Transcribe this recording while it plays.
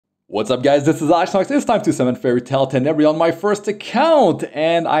What's up guys, this is Astranox. It's time to summon Fairytale Tenebria on my first account,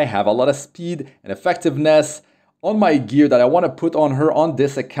 and I have a lot of speed and effectiveness on my gear that I want to put on her on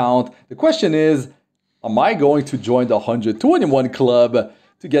this account. The question is, am I going to join the 121 club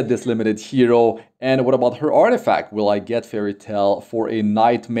to get this limited hero? And what about her artifact? Will I get Fairytale for a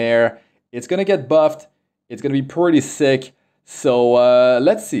nightmare? It's gonna get buffed, it's gonna be pretty sick. So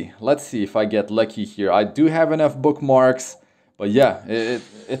let's see if I get lucky here. I do have enough bookmarks. But yeah,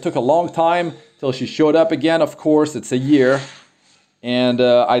 it took a long time till she showed up again. Of course, it's a year. And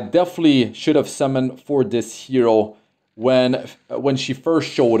I definitely should have summoned for this hero when she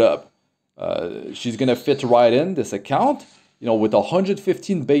first showed up. She's going to fit right in this account. You know, with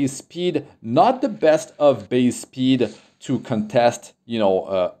 115 base speed, not the best of base speed to contest, you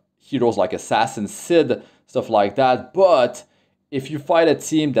know, heroes like Assassin Sid, stuff like that. But if you fight a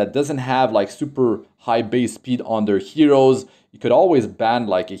team that doesn't have like super high base speed on their heroes, you could always ban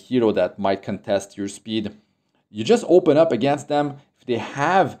like a hero that might contest your speed. You just open up against them. If they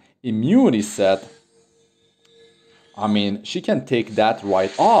have immunity set, I mean, she can take that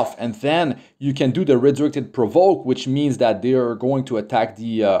right off. And then you can do the redirected provoke, which means that they are going to attack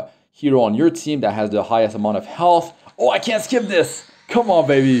the hero on your team that has the highest amount of health. Oh, I can't skip this. Come on,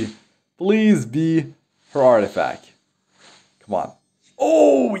 baby. Please be her artifact. Come on.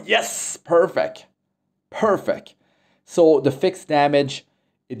 Oh, yes. Perfect. Perfect. So the fixed damage,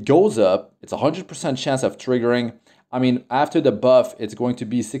 it goes up. It's 100% chance of triggering. I mean, after the buff, it's going to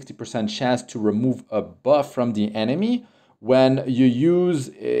be 60% chance to remove a buff from the enemy when you use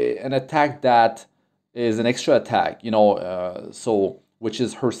an attack that is an extra attack, you know, so which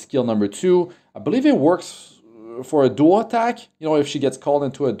is her skill number 2. I believe it works for a dual attack, you know, if she gets called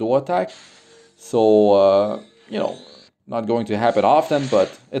into a dual attack. So, you know, not going to happen often,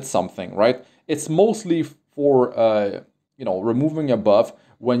 but it's something, right? It's mostly for, you know, removing a buff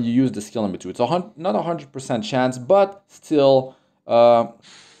when you use the skill number 2. It's not 100% chance, but still,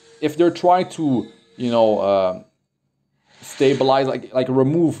 if they're trying to, you know, stabilize, like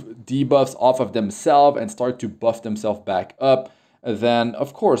remove debuffs off of themselves and start to buff themselves back up, then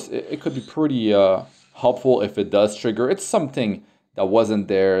of course it could be pretty helpful if it does trigger. It's something that wasn't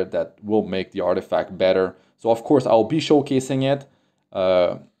there that will make the artifact better. So of course I'll be showcasing it,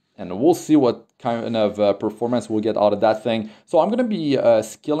 and we'll see what kind of performance we'll get out of that thing. So I'm going to be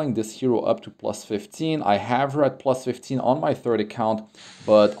skilling this hero up to plus 15. I have her at plus 15 on my third account,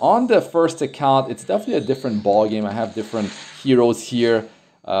 but on the first account, it's definitely a different ball game. I have different heroes here.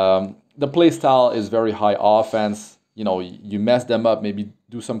 The playstyle is very high offense. You know, you mess them up, maybe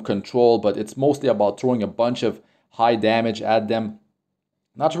do some control, but it's mostly about throwing a bunch of high damage at them.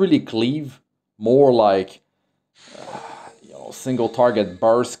 Not really cleave, more like you know, single target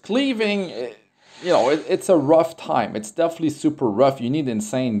burst. Cleaving, you know, it's a rough time. It's definitely super rough. You need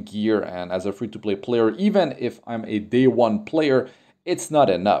insane gear, and as a free-to-play player, even if I'm a day one player, it's not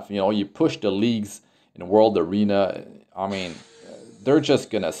enough. You know, you push the leagues in World Arena, I mean, they're just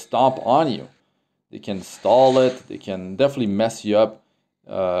gonna stomp on you. They can stall it, they can definitely mess you up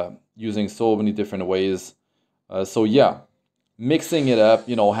using so many different ways. So yeah, mixing it up,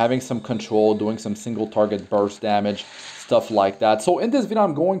 you know, having some control, doing some single target burst damage, stuff like that. So in this video,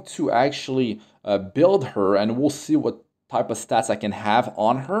 I'm going to actually build her, and we'll see what type of stats I can have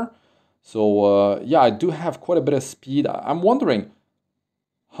on her. So yeah, I do have quite a bit of speed. I'm wondering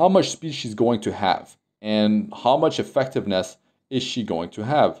how much speed she's going to have and how much effectiveness is she going to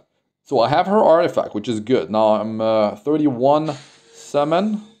have. So I have her artifact, which is good. Now I'm 31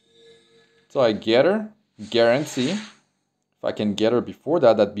 summon, so I get her, guarantee. If I can get her before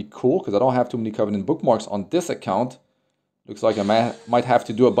that, that'd be cool, because I don't have too many Covenant Bookmarks on this account. Looks like I might have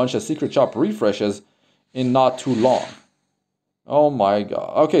to do a bunch of Secret Shop refreshes in not too long. Oh my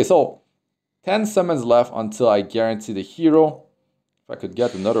god. Okay, so 10 summons left until I guarantee the hero. If I could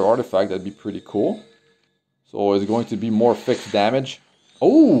get another artifact, that'd be pretty cool. So it's going to be more fixed damage.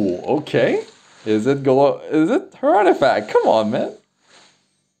 Oh, okay. Is it her artifact? Come on, man.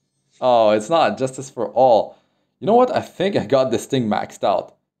 Oh, it's not. Justice for All. You know what? I think I got this thing maxed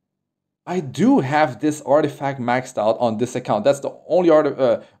out. I do have this artifact maxed out on this account. That's the only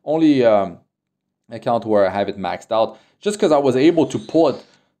account where I have it maxed out. Just because I was able to pull it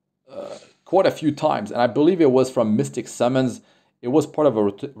quite a few times. And I believe it was from Mystic Summons. It was part of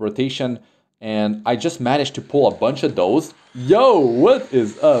a rotation. And I just managed to pull a bunch of those. Yo, what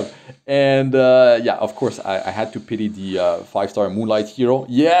is up? And yeah, of course, I had to pity the 5-star Moonlight hero.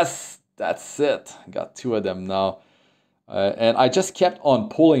 Yes, that's it. I got 2 of them now. And I just kept on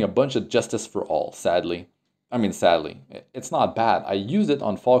pulling a bunch of Justice for All, sadly. I mean, sadly. It's not bad. I used it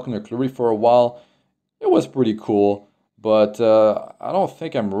on Falconer Clary for a while. It was pretty cool. but I don't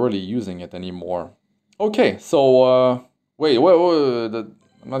think I'm really using it anymore. Okay, so wait, I'm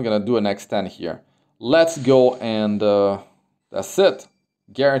not gonna do an extend here. Let's go and that's it.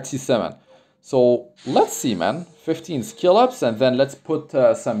 Guarantee 7. So let's see, man. 15 skill ups, and then let's put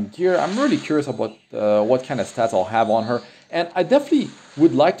some gear. I'm really curious about what kind of stats I'll have on her, and I definitely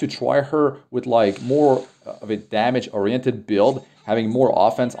would like to try her with like more of a damage-oriented build, having more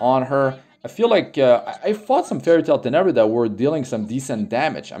offense on her. I feel like I fought some Fairytale Tenebria that were dealing some decent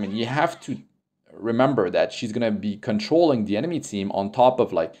damage. I mean, you have to remember that she's gonna be controlling the enemy team on top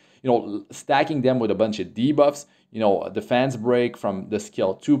of like, stacking them with a bunch of debuffs. Defense break from the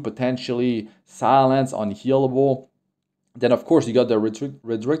skill 2, potentially silence, unhealable. Then of course you got the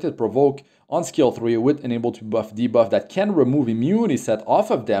redirected provoke on skill 3 with enable to buff debuff that can remove immunity set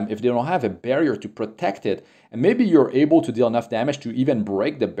off of them if they don't have a barrier to protect it. And maybe you're able to deal enough damage to even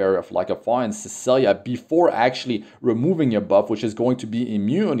break the barrier of like a Fire and Cecilia before actually removing a buff, which is going to be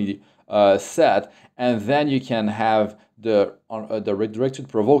immunity set. And then you can have the redirected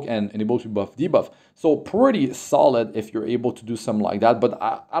provoke and enable to buff debuff. So pretty solid if you're able to do something like that. But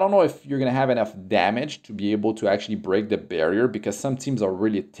I don't know if you're going to have enough damage to be able to actually break the barrier, because some teams are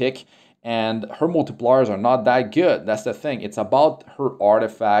really thick and her multipliers are not that good. That's the thing. It's about her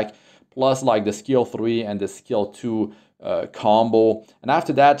artifact plus like the skill 3 and the skill 2 combo. And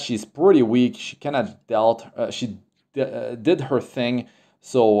after that, she's pretty weak. She kind of did her thing.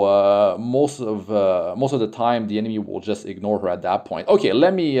 So most of the time, the enemy will just ignore her at that point. Okay,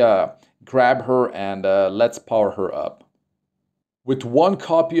 let me grab her and let's power her up. With one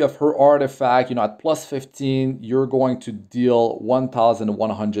copy of her artifact, at plus 15, you're going to deal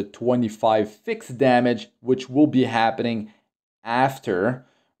 1,125 fixed damage, which will be happening after,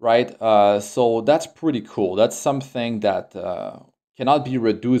 right? So that's pretty cool. That's something that cannot be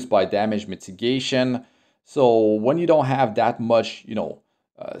reduced by damage mitigation. So when you don't have that much,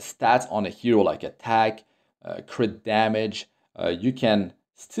 stats on a hero like attack, crit damage, you can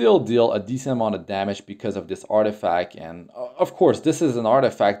still deal a decent amount of damage because of this artifact. And of course, this is an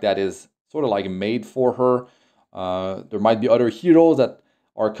artifact that is sort of like made for her. There might be other heroes that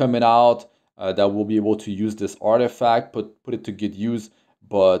are coming out that will be able to use this artifact, put it to good use.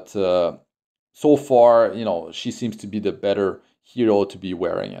 But so far, she seems to be the better hero to be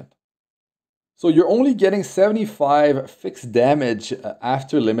wearing it. So you're only getting 75 fixed damage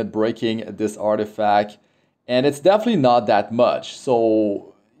after limit breaking this artifact, and it's definitely not that much.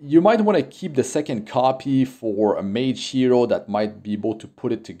 So you might want to keep the second copy for a mage hero that might be able to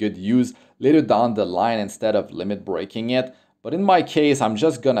put it to good use later down the line instead of limit breaking it. But in my case, I'm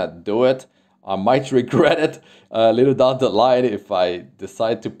just gonna do it. I might regret it later down the line if I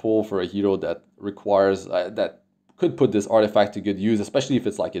decide to pull for a hero that requires that could put this artifact to good use, especially if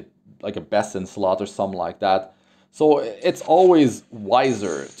it's like a best in slot or something like that. So it's always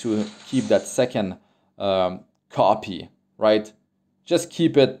wiser to keep that second copy, right? Just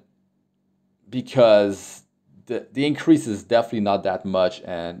keep it, because the increase is definitely not that much,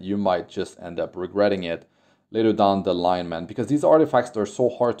 and you might just end up regretting it later down the line, man, because these artifacts are so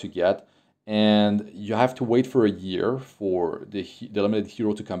hard to get, and you have to wait for a year for the limited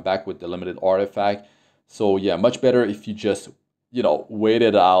hero to come back with the limited artifact. So yeah, much better if you just wait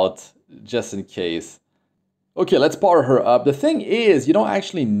it out just in case. Okay, let's power her up. The thing is, you don't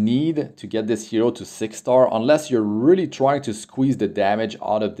actually need to get this hero to 6-star unless you're really trying to squeeze the damage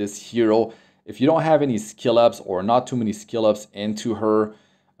out of this hero. If you don't have any skill ups or not too many skill ups into her,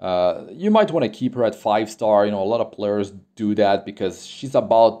 you might want to keep her at 5-star. A lot of players do that because she's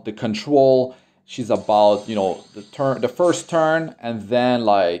about the control. She's about, the first turn, and then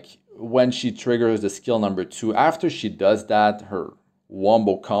like when she triggers the skill number 2, after she does that, her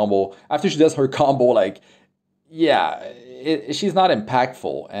wombo combo, after she does her combo, like, yeah, she's not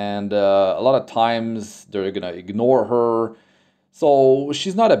impactful, and a lot of times they're gonna ignore her. So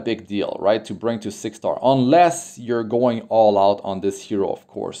she's not a big deal, right, to bring to 6-star, unless you're going all out on this hero, of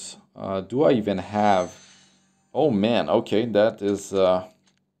course. Do I even have... Oh man, okay, that's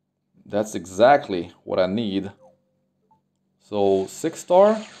exactly what I need. So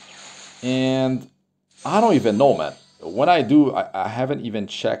 6-star, and I don't even know, man. When I do, I haven't even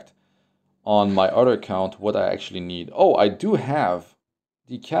checked on my other account what I actually need. Oh, I do have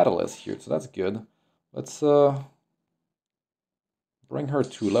the catalyst here, so that's good. Let's bring her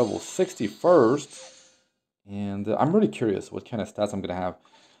to level 60 first. And I'm really curious what kind of stats I'm gonna have.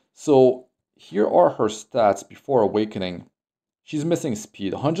 So here are her stats before awakening. She's missing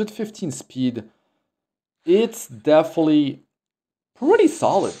speed, 115 speed. It's definitely pretty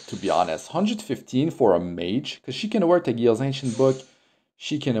solid, to be honest. 115 for a mage, because she can wear Tegil's Ancient Book.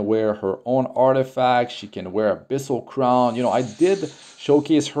 She can wear her own artifact. She can wear Abyssal Crown. You know, I did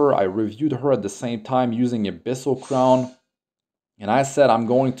showcase her. I reviewed her at the same time using Abyssal Crown. And I said I'm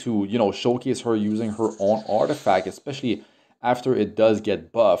going to, you know, showcase her using her own artifact, especially after it does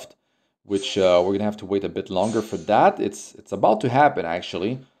get buffed, which we're going to have to wait a bit longer for that. It's about to happen,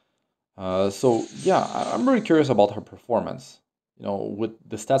 actually. So, yeah, I'm very curious about her performance. You know, with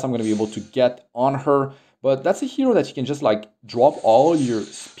the stats I'm going to be able to get on her. But that's a hero that you can just, like, drop all your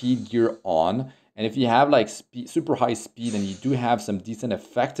speed gear on. And if you have, like, super high speed and you do have some decent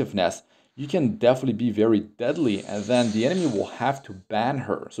effectiveness, you can definitely be very deadly, and then the enemy will have to ban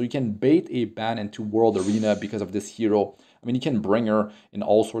her. So you can bait a ban into World Arena because of this hero. I mean, you can bring her in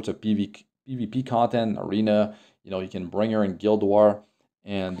all sorts of PvP content, Arena, you know, you can bring her in Guild War.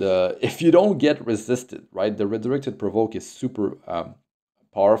 And if you don't get resisted, right, the Redirected Provoke is super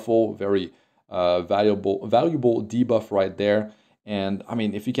powerful, very valuable debuff right there. And I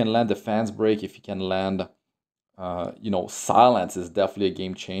mean, if you can land Defense Break, if you can land, you know, Silence is definitely a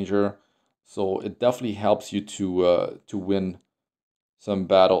game changer. So it definitely helps you to win some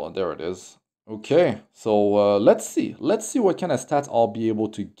battle. And there it is. Okay, so let's see what kind of stats I'll be able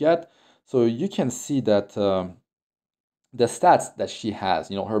to get. So you can see that the stats that she has,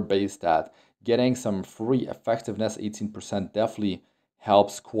 you know, her base stat, getting some free effectiveness, 18% definitely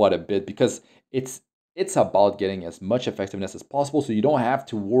helps quite a bit, because it's about getting as much effectiveness as possible, so you don't have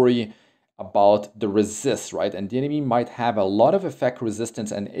to worry about the resist, right? And the enemy might have a lot of effect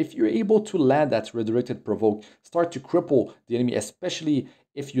resistance, and if you're able to land that Redirected Provoke, start to cripple the enemy, especially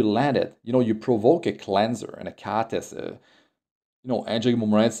if you land it. You know, you provoke a Cleanser and a Caides, you know, Angelic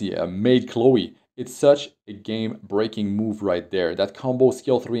Montmorency, Maid Chloe. It's such a game-breaking move right there. That combo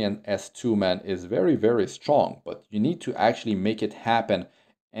skill 3 and S2, man, is very, very strong, but you need to actually make it happen.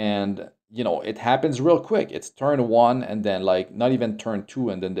 And you know, it happens real quick. It's turn 1 and then, like, not even turn 2,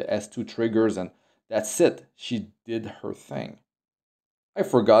 and then the S2 triggers, and that's it. She did her thing. I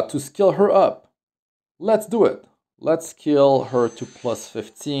forgot to skill her up. Let's do it. Let's skill her to plus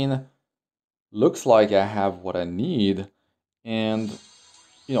 15. Looks like I have what I need. And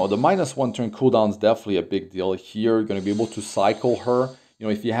you know, the -1 turn cooldown is definitely a big deal here. You're going to be able to cycle her. You know,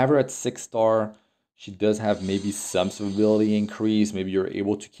 if you have her at 6-star, she does have maybe some survivability increase. Maybe you're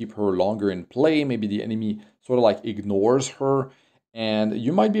able to keep her longer in play. Maybe the enemy sort of like ignores her. And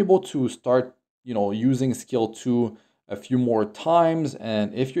you might be able to start, you know, using skill 2 a few more times.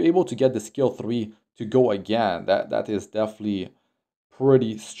 And if you're able to get the skill 3 to go again, that is definitely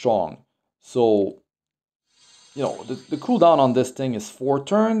pretty strong. So, you know, the cooldown on this thing is 4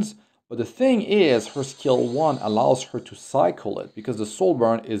 turns, but the thing is, her skill 1 allows her to cycle it, because the soul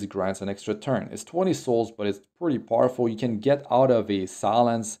burn is grants an extra turn. It's 20 souls, but it's pretty powerful. You can get out of a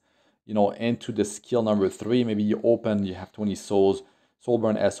silence, you know, into the skill number 3. Maybe you open, you have 20 souls, soul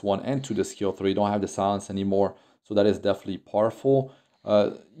burn S1 into the skill 3. You don't have the silence anymore, so that is definitely powerful.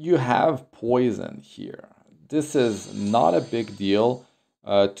 You have poison here. This is not a big deal.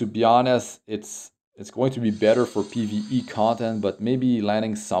 To be honest, it's going to be better for PvE content, but maybe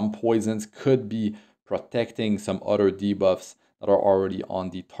landing some poisons could be protecting some other debuffs that are already on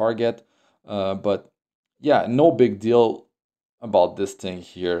the target. But yeah, no big deal about this thing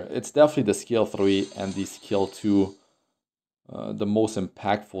here. It's definitely the skill 3 and the skill 2, the most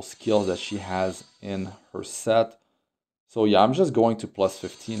impactful skills that she has in her set. So yeah, I'm just going to plus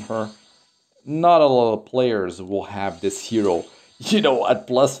 15 her. Not a lot of players will have this hero, you know, at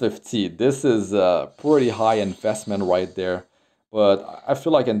plus 15. This is a pretty high investment right there. But I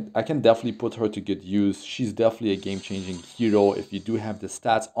feel like I can definitely put her to good use. She's definitely a game-changing hero if you do have the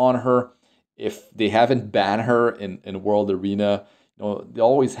stats on her. If they haven't banned her in World Arena, you know, they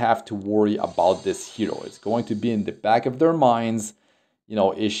always have to worry about this hero. It's going to be in the back of their minds. You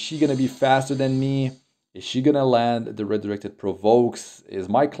know, is she going to be faster than me? Is she gonna land the Redirected Provokes? Is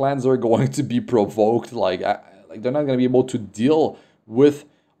my Cleanser going to be provoked? Like they're not gonna be able to deal with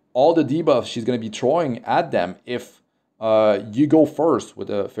all the debuffs she's gonna be throwing at them if you go first with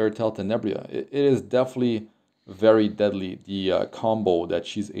a Fairytale Tenebria. It is definitely very deadly, the combo that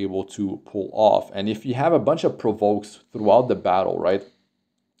she's able to pull off. And if you have a bunch of provokes throughout the battle, right,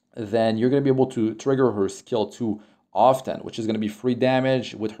 then you're gonna be able to trigger her skill 2 often, which is going to be free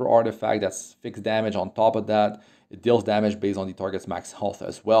damage with her artifact. That's fixed damage on top of that. It deals damage based on the target's max health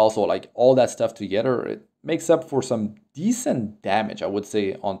as well. So like all that stuff together, it makes up for some decent damage, I would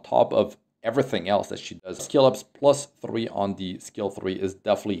say, on top of everything else that she does. Skill ups plus 3 on the skill 3 is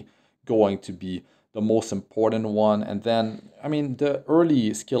definitely going to be the most important one. And then, I mean, the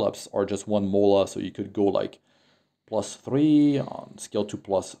early skill ups are just 1 mola, so you could go like plus 3 on skill 2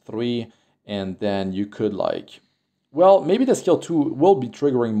 plus 3, and then you could like well, maybe the skill 2 will be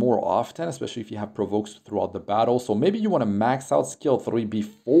triggering more often, especially if you have provokes throughout the battle. So maybe you want to max out skill 3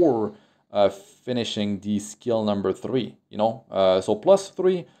 before finishing the skill number 3, you know? So plus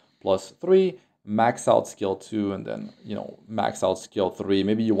 3, max out skill 2, and then, you know, max out skill 3.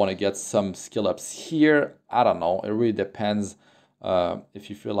 Maybe you want to get some skill ups here. I don't know. It really depends if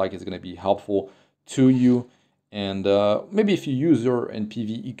you feel like it's going to be helpful to you. And maybe if you use your in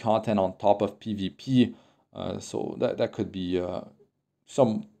PvE content on top of PvP, so that could be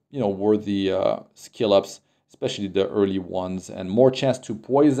some, you know, worthy skill ups, especially the early ones, and more chance to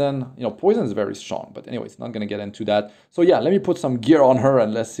poison. You know, poison is very strong, but anyways, not gonna get into that. So yeah, let me put some gear on her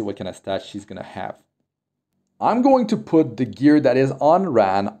and let's see what kind of stats she's gonna have. I'm going to put the gear that is on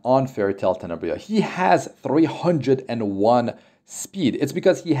Ran on Fairytale Tenebria. He has 301 speed. It's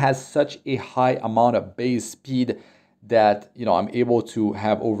because he has such a high amount of base speed that, you know, I'm able to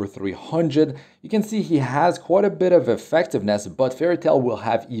have over 300. You can see he has quite a bit of effectiveness, but Fairytale will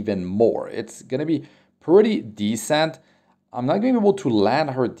have even more. It's gonna be pretty decent. I'm not going to be able to land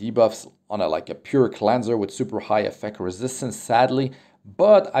her debuffs on like a pure cleanser with super high effect resistance, sadly.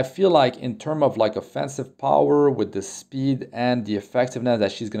 But I feel like in terms of like offensive power with the speed and the effectiveness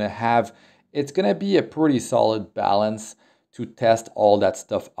that she's going to have, it's going to be a pretty solid balance to test all that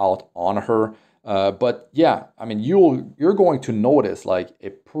stuff out on her. But yeah, I mean, you're going to notice like a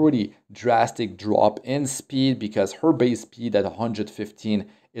pretty drastic drop in speed because her base speed at 115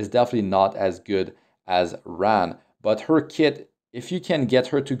 is definitely not as good as Ran. But her kit, if you can get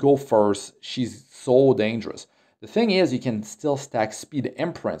her to go first, she's so dangerous. The thing is, you can still stack speed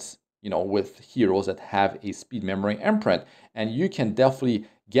imprints, you know, with heroes that have a speed memory imprint. And you can definitely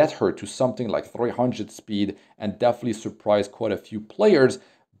get her to something like 300 speed and definitely surprise quite a few players.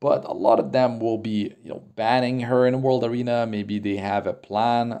 But a lot of them will be, you know, banning her in World Arena. Maybe they have a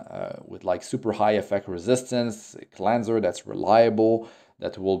plan with like super high effect resistance, a cleanser that's reliable,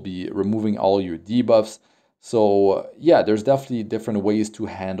 that will be removing all your debuffs. So yeah, there's definitely different ways to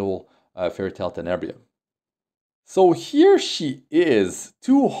handle Fairytale Tenebria. So here she is,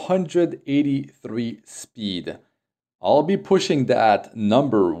 283 speed. I'll be pushing that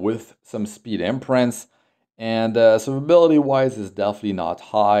number with some speed imprints. And survivability-wise is definitely not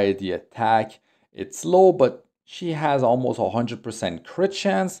high. The attack, it's low, but she has almost 100% crit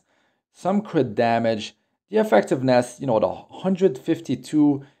chance, some crit damage. The effectiveness, you know, the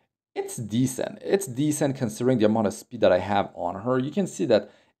 152, it's decent. It's decent considering the amount of speed that I have on her. You can see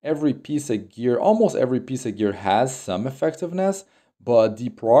that every piece of gear, almost every piece of gear has some effectiveness, but the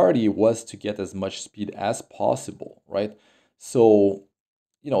priority was to get as much speed as possible, right? So,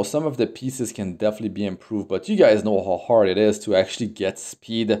 you know, some of the pieces can definitely be improved, but you guys know how hard it is to actually get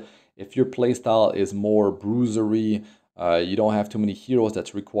speed. If your playstyle is more bruisery, you don't have too many heroes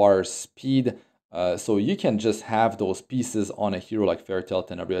that require speed, so you can just have those pieces on a hero like Fairytale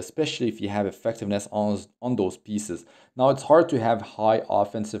Tenebria, especially if you have effectiveness on those pieces. Now, it's hard to have high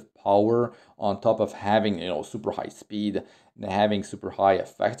offensive power on top of having, you know, super high speed and having super high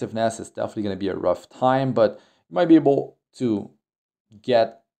effectiveness. It's definitely going to be a rough time, but you might be able to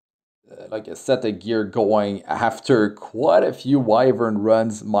get like a set of gear going after quite a few Wyvern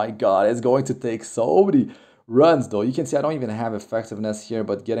runs. My god, it's going to take so many runs though. You can see I don't even have effectiveness here,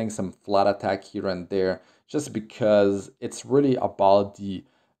 but getting some flat attack here and there just because it's really about the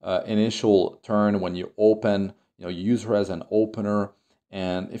initial turn when you open. You know, you use her as an opener,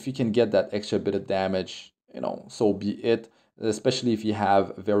 and if you can get that extra bit of damage, you know, so be it, especially if you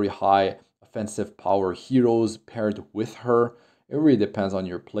have very high offensive power heroes paired with her. It really depends on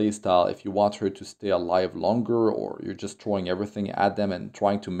your playstyle. If you want her to stay alive longer, or you're just throwing everything at them and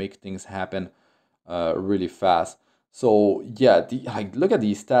trying to make things happen really fast. So yeah, like look at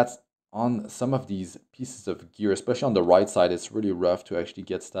these stats on some of these pieces of gear, especially on the right side. It's really rough to actually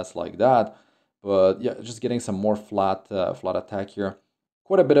get stats like that. But yeah, just getting some more flat attack here.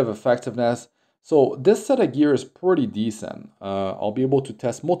 Quite a bit of effectiveness. So this set of gear is pretty decent. I'll be able to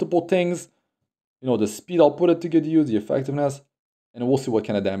test multiple things. You know, the speed, I'll put it to good use, the effectiveness, and we'll see what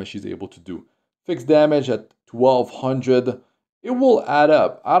kind of damage she's able to do. Fixed damage at 1200. It will add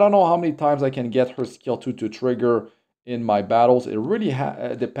up. I don't know how many times I can get her skill 2 to trigger in my battles. It really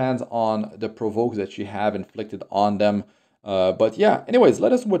depends on the provokes that you have inflicted on them. But yeah, anyways,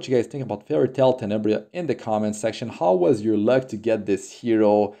 let us know what you guys think about Fairytale Tenebria in the comments section. How was your luck to get this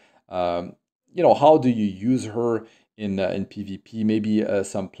hero? You know, how do you use her in PvP? Maybe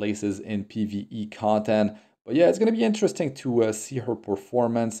some places in PvE content. But yeah, it's going to be interesting to see her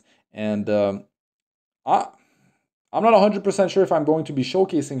performance. And I'm not 100% sure if I'm going to be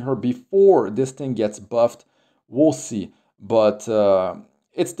showcasing her before this thing gets buffed. We'll see. But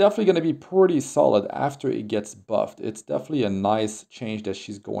it's definitely going to be pretty solid after it gets buffed. It's definitely a nice change that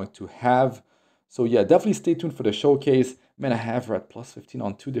she's going to have. So yeah, definitely stay tuned for the showcase. Man, I have her at plus 15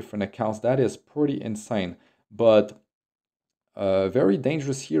 on 2 different accounts. That is pretty insane. But very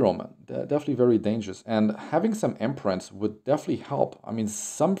dangerous hero, man. Definitely very dangerous. And having some imprints would definitely help. I mean,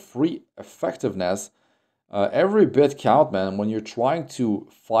 some free effectiveness. Every bit count, man, when you're trying to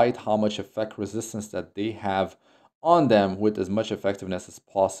fight how much effect resistance that they have on them with as much effectiveness as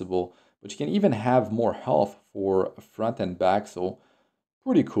possible. But you can even have more health for front and back, so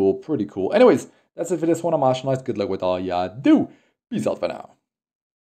pretty cool, pretty cool. Anyways, that's it for this one. I'm Astranox. Good luck with all ya do. Peace out for now.